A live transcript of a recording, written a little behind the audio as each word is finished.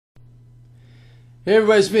Hey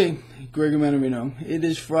everybody, it's me, Gregory Mannarino. It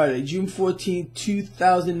is Friday, June 14th,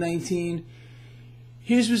 2019.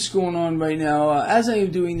 Here's what's going on right now. As I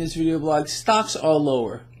am doing this video blog, stocks are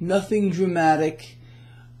lower. Nothing dramatic.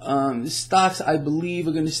 Stocks, I believe,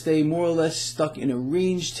 are going to stay more or less stuck in a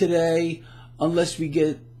range today unless we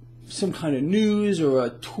get some kind of news or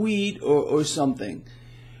a tweet or something.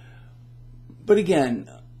 But again,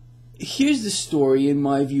 here's the story in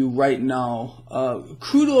my view right now.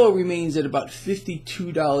 Crude oil remains at about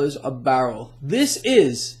 $52 a barrel. This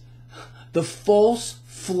is the false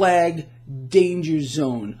flag danger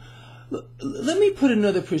zone. Let me put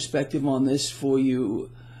another perspective on this for you.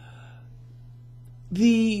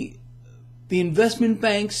 The investment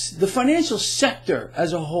banks, the financial sector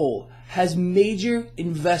as a whole, has major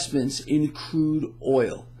investments in crude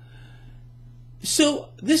oil. So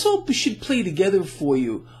this all should play together for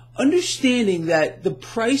you. Understanding that the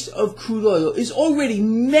price of crude oil is already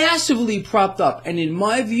massively propped up, and in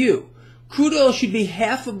my view, crude oil should be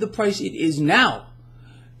half of the price it is now,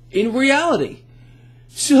 in reality.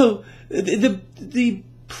 So the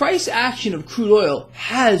price action of crude oil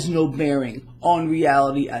has no bearing on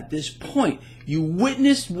reality at this point. You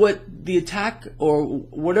witnessed what the attack, or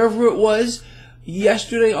whatever it was,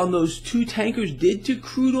 yesterday on those two tankers did to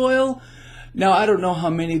crude oil. Now, I don't know how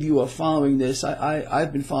many of you are following this.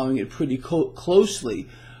 I've been following it pretty closely.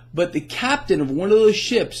 But the captain of one of those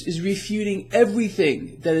ships is refuting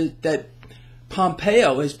everything that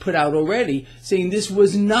Pompeo has put out already, saying this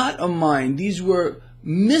was not a mine. These were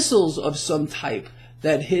missiles of some type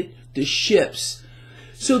that hit the ships.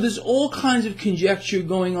 So there's all kinds of conjecture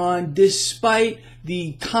going on, despite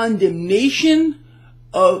the condemnation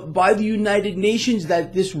by the United Nations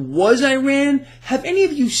that this was Iran. Have any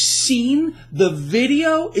of you seen the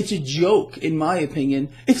video? It's a joke, in my opinion.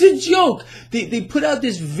 It's a joke. They put out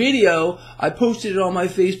this video. I posted it on my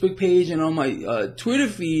Facebook page and on my Twitter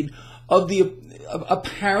feed of the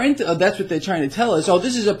apparent, that's what they're trying to tell us. Oh,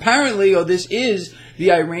 this is apparently, or this is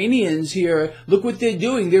the Iranians here. Look what they're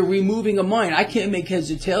doing. They're removing a mine. I can't make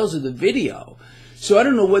heads or tails of the video. So I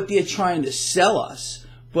don't know what they're trying to sell us.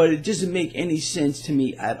 But it doesn't make any sense to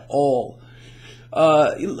me at all.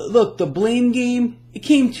 Look, the blame game, it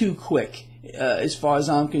came too quick as far as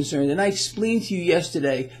I'm concerned. And I explained to you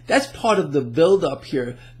yesterday, that's part of the build-up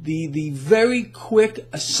here. The very quick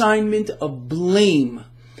assignment of blame.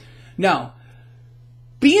 Now,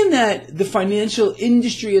 being that the financial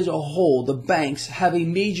industry as a whole, the banks, have a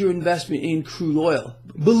major investment in crude oil,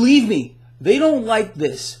 believe me, they don't like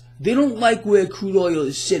this. They don't like where crude oil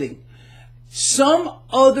is sitting. Some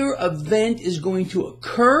other event is going to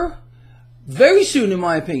occur very soon, in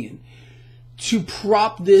my opinion, to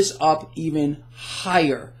prop this up even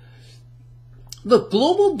higher. Look,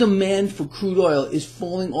 global demand for crude oil is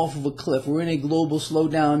falling off of a cliff. We're in a global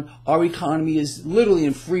slowdown. Our economy is literally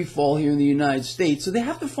in free fall here in the United States, so they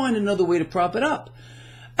have to find another way to prop it up.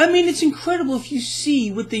 I mean, it's incredible if you see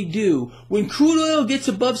what they do. When crude oil gets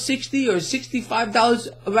above $60 or $65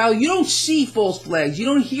 a barrel, you don't see false flags. You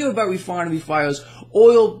don't hear about refinery fires,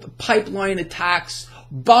 oil pipeline attacks,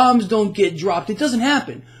 bombs don't get dropped. It doesn't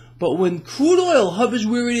happen. But when crude oil hovers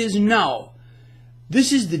where it is now,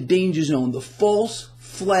 this is the danger zone, the false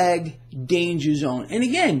flag danger zone. And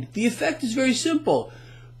again, the effect is very simple.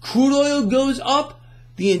 Crude oil goes up.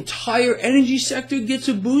 The entire energy sector gets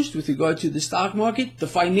a boost with regard to the stock market, the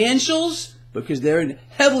financials, because they're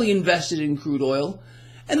heavily invested in crude oil,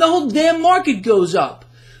 and the whole damn market goes up.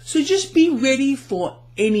 So just be ready for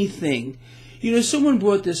anything. You know, someone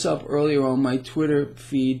brought this up earlier on my Twitter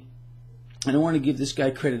feed, and I want to give this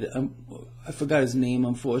guy credit. I forgot his name,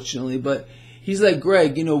 unfortunately, but he's like,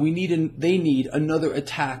 Greg, you know, they need another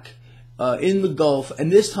attack in the Gulf,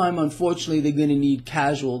 and this time, unfortunately, they're going to need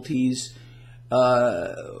casualties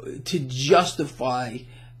to justify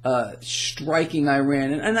striking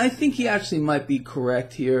Iran. And I think he actually might be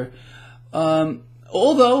correct here.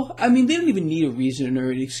 Although, I mean, they don't even need a reason or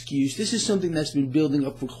an excuse. This is something that's been building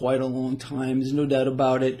up for quite a long time. There's no doubt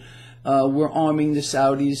about it. We're arming the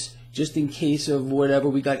Saudis just in case of whatever.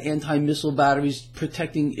 We got anti-missile batteries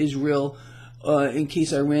protecting Israel in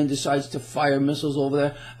case Iran decides to fire missiles over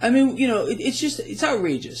there. I mean, you know, it's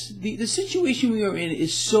outrageous. The situation we are in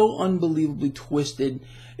is so unbelievably twisted.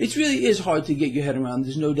 It really is hard to get your head around.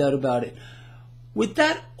 There's no doubt about it. With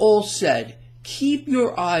that all said, keep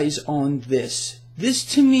your eyes on this. This,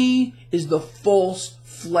 to me, is the false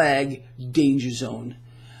flag danger zone.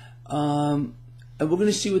 And we're going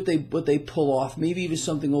to see what they pull off. Maybe even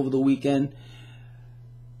something over the weekend.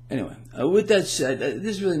 Anyway, with that said,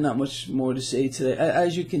 there's really not much more to say today.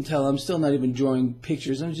 As you can tell, I'm still not even drawing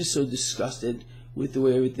pictures. I'm just so disgusted with the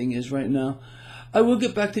way everything is right now. I will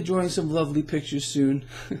get back to drawing some lovely pictures soon.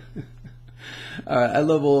 All right, I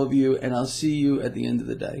love all of you, and I'll see you at the end of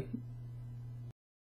the day.